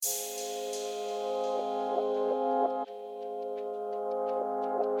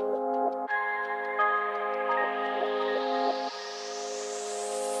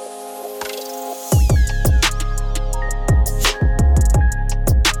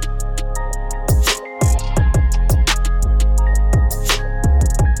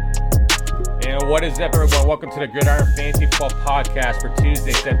What is up, everyone? Welcome to the Gridiron Fantasy Football Podcast for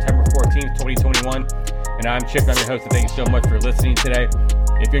Tuesday, September 14th, 2021. And I'm Chip, I'm your host, and thank you so much for listening today.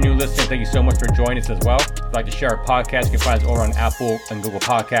 If you're a new listener, thank you so much for joining us as well. If you'd like to share our podcast, you can find us over on Apple and Google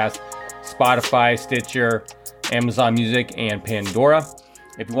Podcasts, Spotify, Stitcher, Amazon Music, and Pandora.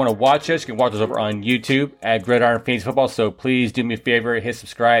 If you want to watch us, you can watch us over on YouTube at Gridiron Fantasy Football. So please do me a favor, hit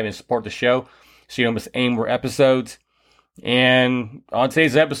subscribe and support the show so you don't miss any more episodes. And on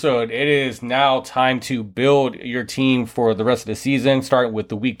today's episode, it is now time to build your team for the rest of the season, starting with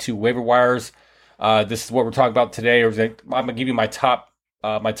the Week 2 waiver wires. This is what we're talking about today. I'm going to give you my top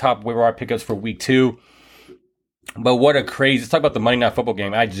waiver wire pickups for Week 2. But what a crazy! Let's talk about the Monday Night Football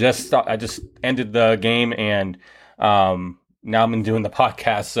game. I just ended the game, and now I'm doing the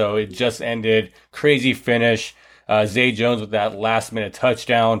podcast. So it just ended. Crazy finish. Zay Jones with that last minute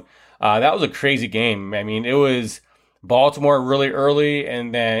touchdown. That was a crazy game. I mean, it was Baltimore really early,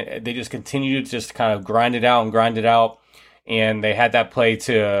 and then they just continued to just kind of grind it out. And they had that play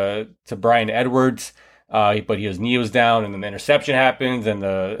to Bryan Edwards, but his knee was down, and then the interception happens, and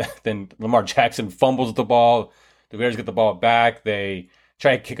then Lamar Jackson fumbles the ball. The Bears get the ball back. They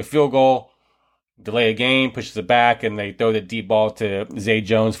try to kick a field goal, delay a game, pushes it back, and they throw the deep ball to Zay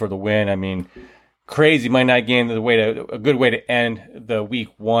Jones for the win. I mean, crazy Monday night game. A good way to end the Week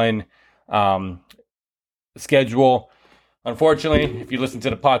 1 schedule. Unfortunately, if you listened to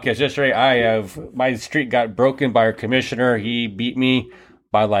the podcast yesterday, my streak got broken by our commissioner. He beat me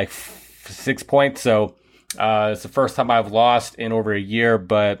by like 6 points. So it's the first time I've lost in over a year,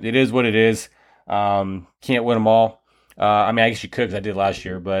 but it is what it is. Can't win them all. I guess you could, because I did last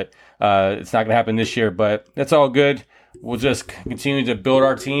year, but it's not going to happen this year. But that's all good. We'll just continue to build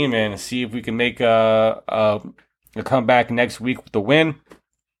our team and see if we can make a comeback next week with the win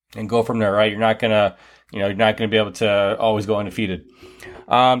and go from there. Right? You're not gonna be able to always go undefeated.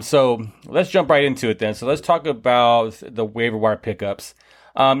 So let's jump right into it then. So let's talk about the waiver wire pickups.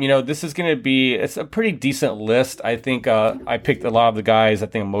 This is going to be, it's a pretty decent list. I think I picked a lot of the guys I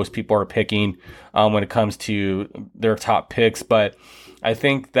think most people are picking when it comes to their top picks. But I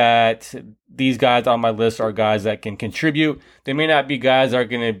think that these guys on my list are guys that can contribute. They may not be guys that are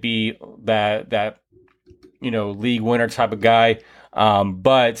going to be that league winner type of guy.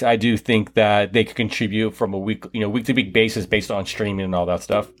 But I do think that they could contribute from a week to week basis based on streaming and all that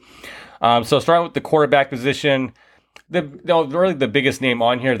stuff. So starting with the quarterback position, the biggest name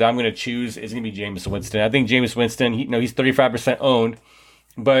on here that I'm going to choose is going to be Jameis Winston. I think Jameis Winston, he's 35% owned,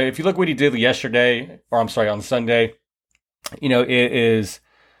 but if you look what he did on Sunday,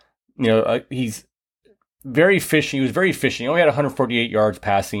 he's very efficient. He was very efficient. He only had 148 yards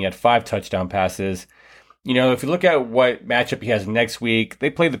passing. He had 5 touchdown passes. If you look at what matchup he has next week,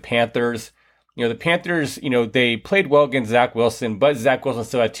 they play the Panthers. The Panthers, they played well against Zach Wilson, but Zach Wilson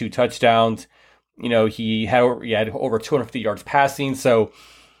still had 2 touchdowns. He had over 250 yards passing. So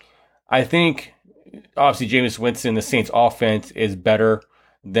I think, obviously, Jameis Winston, the Saints offense is better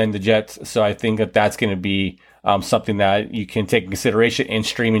than the Jets. So I think that's going to be something that you can take in consideration in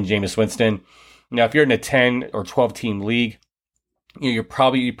streaming Jameis Winston. Now, if you're in a 10 or 12 team league, you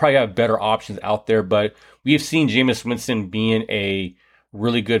probably have better options out there, but we've seen Jameis Winston being a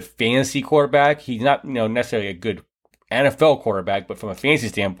really good fantasy quarterback. He's not, necessarily a good NFL quarterback, but from a fantasy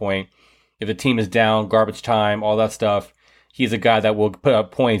standpoint, if the team is down, garbage time, all that stuff, he's a guy that will put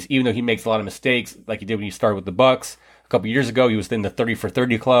up points, even though he makes a lot of mistakes, like he did when he started with the Bucs. A couple years ago, he was in the 30 for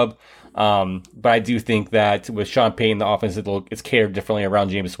 30 club. But I do think that with Sean Payton, the offense, it's catered differently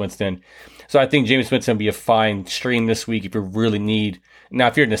around Jameis Winston. So I think Jameis Winston will be a fine stream this week if you really need. Now,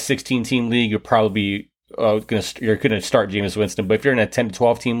 if you're in a 16-team league, you're probably going to start Jameis Winston. But if you're in a 10 to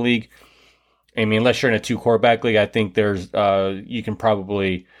 12-team league, unless you're in a 2-quarterback league, I think you can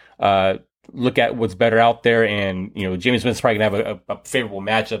probably look at what's better out there. And Jameis Winston's probably going to have a favorable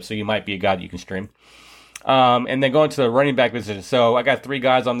matchup, so you might be a guy that you can stream. And then going to the running back position. So I got 3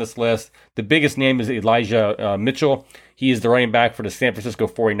 guys on this list. The biggest name is Elijah Mitchell. He is the running back for the San Francisco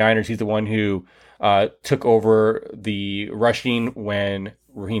 49ers. He's the one who took over the rushing when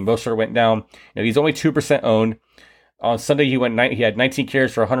Raheem Mostert went down. He's only 2% owned. On Sunday, he had 19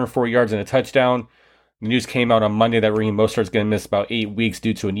 carries for 104 yards and a touchdown. The news came out on Monday that Raheem Mostert is going to miss about 8 weeks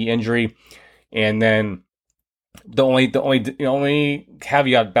due to a knee injury. And then the only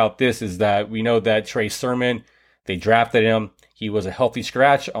caveat about this is that we know that Trey Sermon, they drafted him. He was a healthy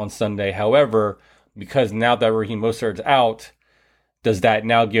scratch on Sunday. However, because now that Raheem Mostert's out, does that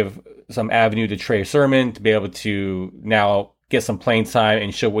now give some avenue to Trey Sermon to be able to now get some playing time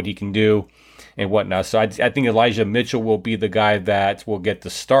and show what he can do and whatnot? So I think Elijah Mitchell will be the guy that will get the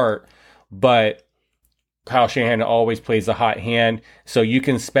start. But Kyle Shanahan always plays a hot hand, so you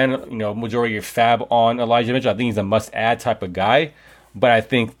can spend majority of your fab on Elijah Mitchell. I think he's a must-add type of guy, but I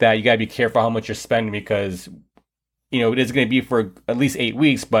think that you got to be careful how much you're spending because it is going to be for at least 8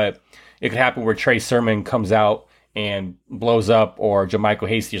 weeks, but it could happen where Trey Sermon comes out and blows up, or JaMycal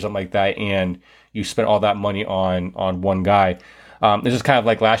Hasty or something like that, and you spent all that money on one guy. This is kind of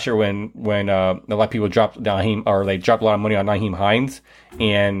like last year when a lot of people dropped Nyheim, or they dropped a lot of money on Nyheim Hines,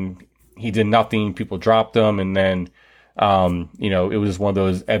 and he did nothing. People dropped him, and then it was just one of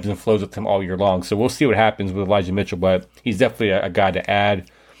those ebbs and flows with him all year long. So we'll see what happens with Elijah Mitchell, but he's definitely a guy to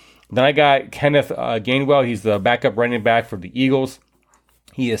add. Then I got Kenneth Gainwell. He's the backup running back for the Eagles.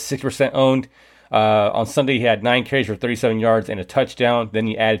 He is 6% owned. On Sunday, he had 9 carries for 37 yards and a touchdown. Then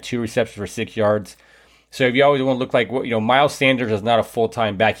he added 2 receptions for 6 yards. So if you always want to look like, Miles Sanders is not a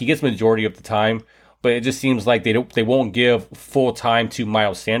full-time back. He gets majority of the time, but it just seems like they won't give full time to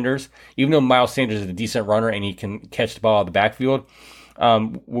Miles Sanders. Even though Miles Sanders is a decent runner and he can catch the ball out of the backfield.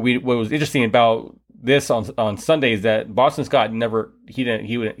 What was interesting about this on Sunday is that Boston Scott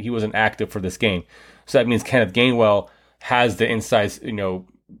he wasn't active for this game. So that means Kenneth Gainwell has the inside,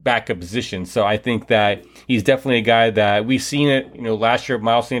 backup position. So I think that he's definitely a guy that we've seen it, last year,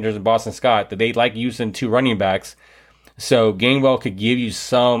 Miles Sanders and Boston Scott, that they like using 2 running backs. So Gainwell could give you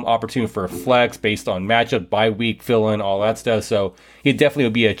some opportunity for a flex based on matchup, bye week, fill in, all that stuff. So he definitely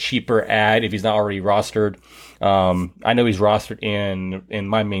would be a cheaper add if he's not already rostered. I know he's rostered in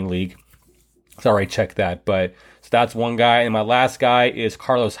my main league. So I already checked that. But so that's one guy. And my last guy is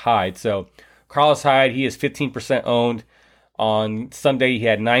Carlos Hyde. So Carlos Hyde, he is 15% owned. On Sunday, he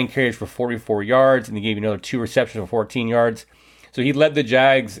had 9 carries for 44 yards, and he gave you another 2 receptions for 14 yards. So he led the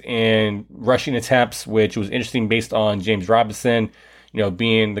Jags in rushing attempts, which was interesting based on James Robinson,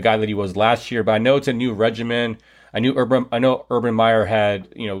 being the guy that he was last year. But I know it's a new regimen. I know Urban Meyer had,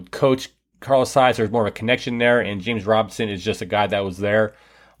 coach Carlos Hyde, so there's more of a connection there, and James Robinson is just a guy that was there.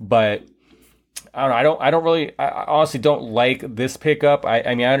 But I honestly don't like this pickup.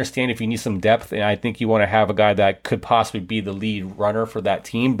 I mean, I understand if you need some depth, and I think you want to have a guy that could possibly be the lead runner for that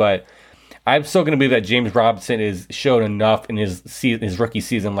team, but I'm still going to believe that James Robinson is showed enough in his rookie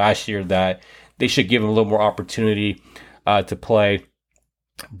season last year that they should give him a little more opportunity to play.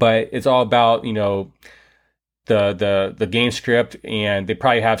 But it's all about, the game script, and they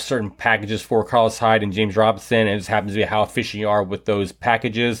probably have certain packages for Carlos Hyde and James Robinson, and it just happens to be how efficient you are with those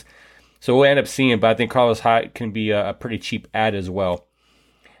packages. So we'll end up seeing, but I think Carlos Hyde can be a pretty cheap add as well.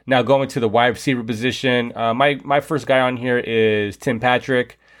 Now going to the wide receiver position, my first guy on here is Tim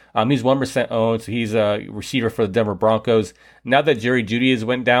Patrick. He's 1% owned, so he's a receiver for the Denver Broncos. Now that Jerry Jeudy has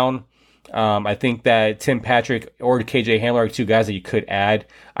went down, I think that Tim Patrick or KJ Hamler are 2 guys that you could add.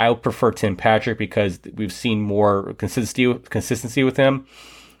 I would prefer Tim Patrick because we've seen more consistency with him.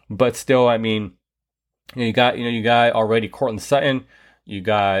 But still, I mean, you got already Courtland Sutton. You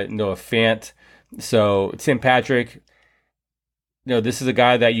got Noah Fant. So Tim Patrick, this is a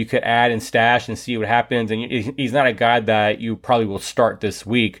guy that you could add and stash and see what happens. And he's not a guy that you probably will start this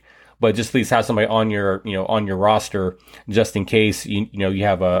week, but just at least have somebody on your roster just in case you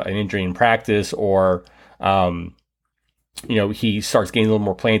have an injury in practice, or he starts getting a little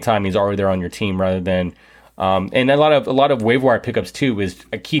more playing time. He's already there on your team rather than. And a lot of waiver wire pickups too is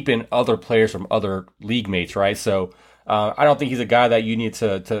keeping other players from other league mates, right? So. I don't think he's a guy that you need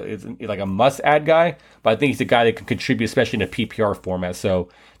to is like a must-add guy, but I think he's a guy that can contribute, especially in a PPR format. So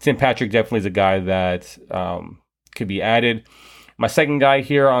Tim Patrick definitely is a guy that could be added. My second guy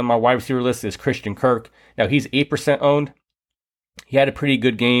here on my wide receiver list is Christian Kirk. Now, he's 8% owned. He had a pretty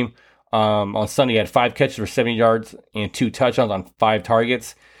good game. On Sunday, he had 5 catches for 70 yards and 2 touchdowns on 5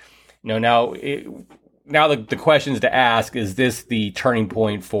 targets. Now the questions to ask, is this the turning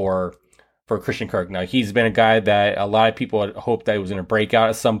point for Christian Kirk? Now, he's been a guy that a lot of people had hoped that he was going to break out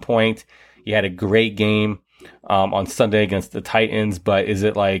at some point. He had a great game on Sunday against the Titans, but was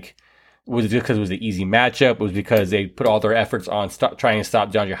it just because it was the easy matchup? Was it because they put all their efforts on trying to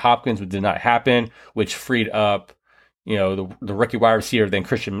stop DeAndre Hopkins, which did not happen, which freed up, the rookie wide receiver than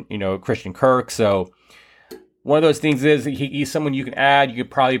Christian Kirk? So one of those things is he's someone you can add. You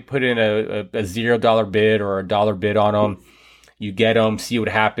could probably put in a $0 bid or a dollar bid on him. You get him, see what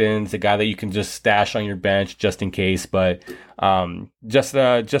happens. A guy that you can just stash on your bench just in case. But just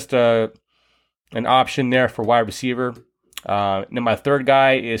an option there for wide receiver. Then my third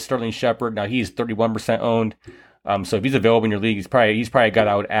guy is Sterling Shepard. Now he's 31% owned. So if he's available in your league, he's probably a guy that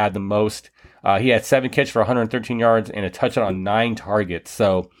I would add the most. He had 7 catches for 113 yards and a touchdown on 9 targets.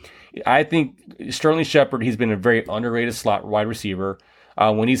 So I think Sterling Shepard, he's been a very underrated slot wide receiver.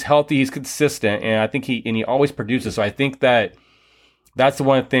 When he's healthy, he's consistent, and I think he always produces. So I think that That's the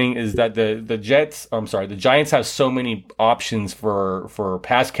one thing is that the Giants have so many options for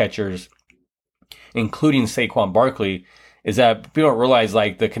pass catchers, including Saquon Barkley, is that people don't realize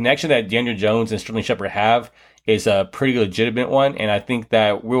like the connection that Daniel Jones and Sterling Shepard have is a pretty legitimate one, and I think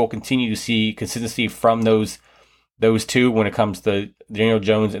that we will continue to see consistency from those two when it comes to Daniel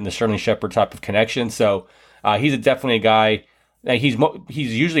Jones and the Sterling Shepard type of connection. So he's definitely a guy that he's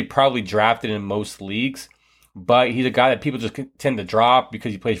usually probably drafted in most leagues, but he's a guy that people just tend to drop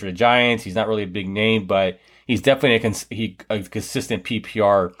because he plays for the Giants. He's not really a big name, but he's definitely a consistent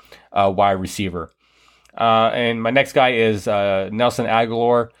PPR wide receiver. And my next guy is Nelson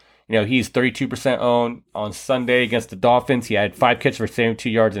Agholor. He's 32% owned on Sunday against the Dolphins. He had 5 catches for 72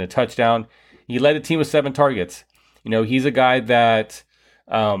 yards and a touchdown. He led the team with 7 targets. He's a guy that,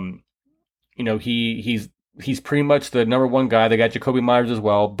 he's pretty much the number one guy. They got Jacoby Myers as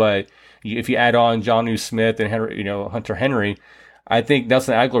well, but if you add on Jonnu Smith and Hunter Henry, I think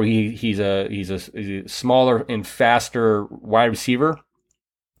Nelson Agholor, he's a smaller and faster wide receiver.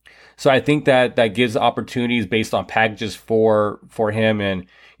 So I think that gives opportunities based on packages for him, and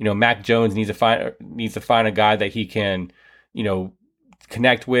Mac Jones needs to find a guy that he can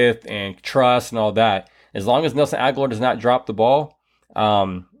connect with and trust and all that. As long as Nelson Agholor does not drop the ball,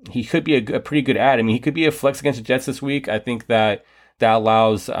 he could be a pretty good add. I mean, he could be a flex against the Jets this week. I think that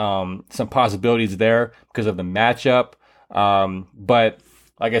allows some possibilities there because of the matchup. But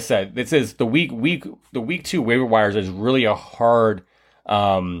like I said, this is the week 2 waiver wires is really a hard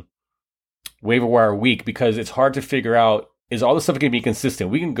waiver wire week because it's hard to figure out, is all this stuff going to be consistent?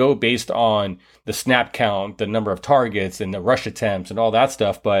 We can go based on the snap count, the number of targets, and the rush attempts and all that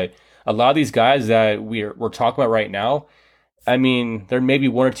stuff. But a lot of these guys that we're talking about right now, I mean, there may be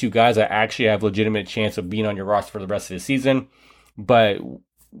 1 or 2 guys that actually have legitimate chance of being on your roster for the rest of the season, but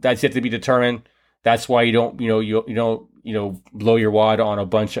that's yet to be determined. That's why you don't blow your wad on a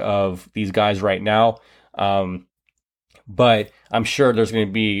bunch of these guys right now. But I'm sure there's going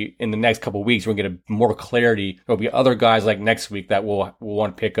to be, in the next couple of weeks, we're going to get more clarity. There'll be other guys like next week that we'll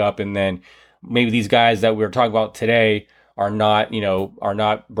want to pick up. And then maybe these guys that we were talking about today are not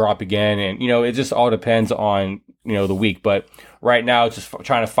brought up again. And, it just all depends on, the week. But right now, it's just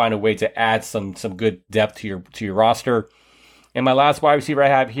trying to find a way to add some good depth to your roster. And my last wide receiver I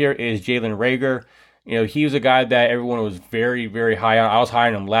have here is Jalen Reagor. He was a guy that everyone was very, very high on. I was high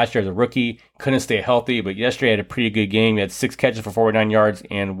on him last year as a rookie. Couldn't stay healthy, but yesterday he had a pretty good game. He had 6 catches for 49 yards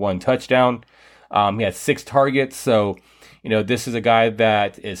and 1 touchdown. He had 6 targets. So, this is a guy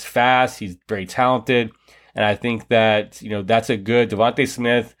that is fast. He's very talented. And I think that, that's a good Devontae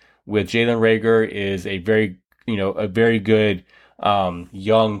Smith with Jalen Reagor is a very good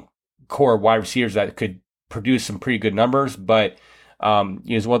young core wide receivers that could produce some pretty good numbers. But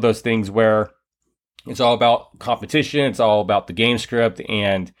it's one of those things where it's all about competition. It's all about the game script,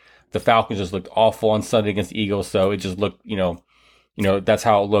 and the Falcons just looked awful on Sunday against the Eagles. So it just looked, that's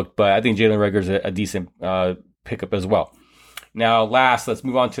how it looked. But I think Jalen Reagor is a decent pickup as well. Now, let's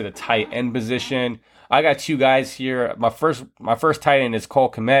move on to the tight end position. I got 2 guys here. My first tight end is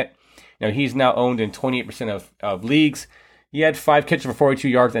Cole Kmet. He's now owned in 28% of leagues. He had 5 catches for 42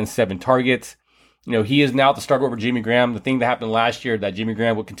 yards and 7 targets. He is now the starter over Jimmy Graham. The thing that happened last year that Jimmy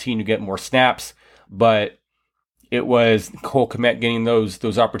Graham would continue to get more snaps, but it was Cole Kmet getting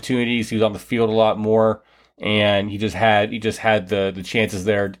those opportunities. He was on the field a lot more, and he just had the chances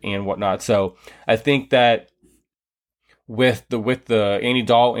there and whatnot. So I think that with the Andy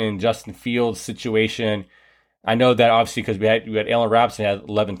Dalton, Justin Fields situation, I know that obviously because we had Allen Robinson had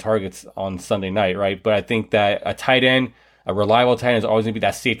 11 targets on Sunday night, right? But I think that a tight end, a reliable tight end, is always going to be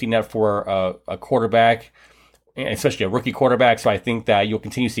that safety net for a quarterback, especially a rookie quarterback. So I think that you'll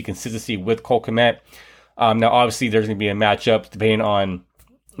continue to see consistency with Cole Kmet. Now, obviously, there's going to be a matchup depending on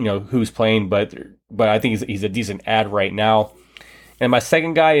who's playing, but I think he's a decent add right now. And my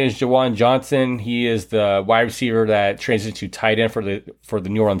second guy is Juwan Johnson. He is the wide receiver that transitioned to tight end for the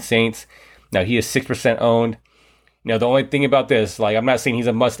New Orleans Saints. Now, he is 6% owned. Now, the only thing about this, I'm not saying he's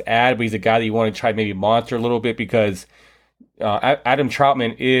a must add, but he's a guy that you want to try maybe monitor a little bit because Adam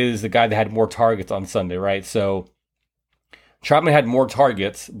Trautman is the guy that had more targets on Sunday, right? So Trautman had more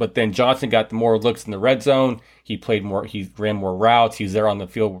targets, but then Johnson got more looks in the red zone. He played more, he ran more routes. He's there on the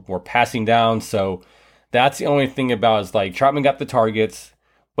field with more passing down. So that's the only thing about is Trautman got the targets,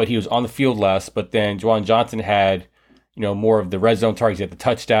 but he was on the field less. But then Juwan Johnson had, more of the red zone targets. He had the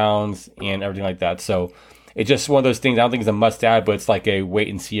touchdowns and everything like that. So it's just one of those things. I don't think it's a must add, but it's like a wait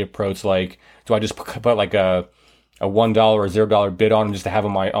and see approach. Do I just put a $1 or $0 bid on him just to have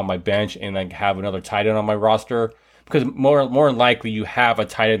him on my bench and have another tight end on my roster? Because more than likely you have a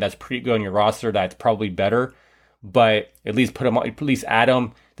tight end that's pretty good on your roster that's probably better, but at least add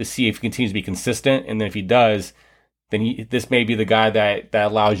him to see if he continues to be consistent. And then if he does, then this may be the guy that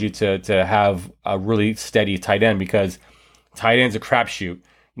allows you to have a really steady tight end, because tight end's a crapshoot.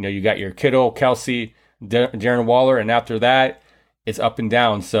 You got your Kittle, Kelsey, Darren Waller, and after that, it's up and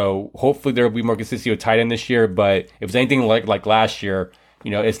down. So hopefully there will be more consistency with tight end this year. But if it's anything like last year,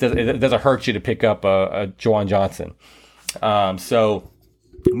 it doesn't hurt you to pick up a Juwan Johnson. So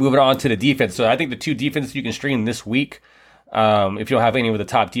moving on to the defense. So I think the two defenses you can stream this week, if you don't have any of the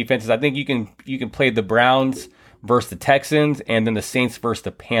top defenses, I think you can play the Browns versus the Texans, and then the Saints versus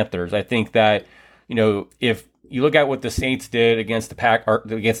the Panthers. I think that if you look at what the Saints did against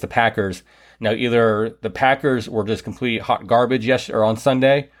the Packers. Now, either the Packers were just complete hot garbage on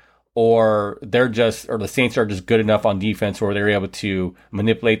Sunday, or the Saints are just good enough on defense where they're able to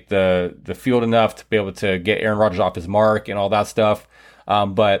manipulate the field enough to be able to get Aaron Rodgers off his mark and all that stuff.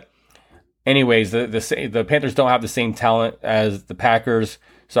 But anyways, the Panthers don't have the same talent as the Packers.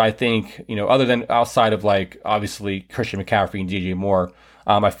 So I think, other than outside of obviously Christian McCaffrey and DJ Moore,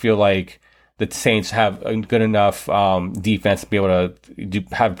 I feel like the Saints have a good enough defense to be able to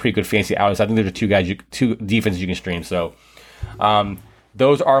have a pretty good fantasy outlets. I think there's two defenses you can stream. So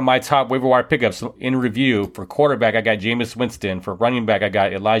those are my top waiver wire pickups. In review, for quarterback, I got Jameis Winston. For running back, I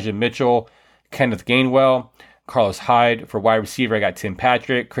got Elijah Mitchell, Kenneth Gainwell, Carlos Hyde. For wide receiver, I got Tim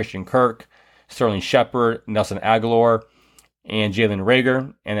Patrick, Christian Kirk, Sterling Shepard, Nelson Aguilar, and Jalen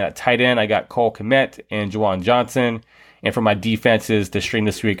Reagor. And at tight end, I got Cole Kmet and Juwan Johnson. And for my defenses to stream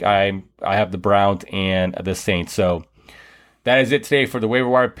this week, I have the Browns and the Saints. So that is it today for the waiver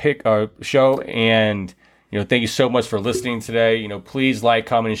wire pick show. And thank you so much for listening today. Please like,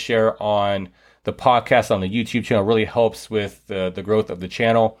 comment, and share on the podcast on the YouTube channel. It really helps with the growth of the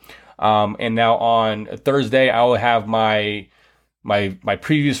channel. And now on Thursday, I will have my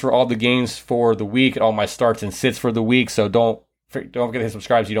previews for all the games for the week, all my starts and sits for the week. So don't forget to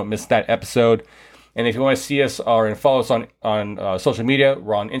subscribe so you don't miss that episode. And if you want to see us and follow us on social media,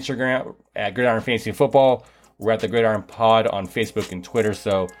 we're on Instagram at Gridiron Fantasy Football. We're at the Gridiron Pod on Facebook and Twitter.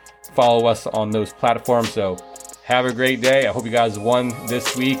 So follow us on those platforms. So have a great day. I hope you guys won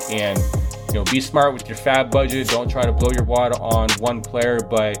this week. And be smart with your fab budget. Don't try to blow your wad on one player,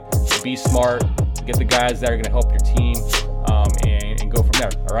 but be smart. Get the guys that are going to help your team and go from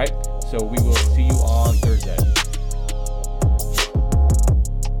there. All right. So we will see you on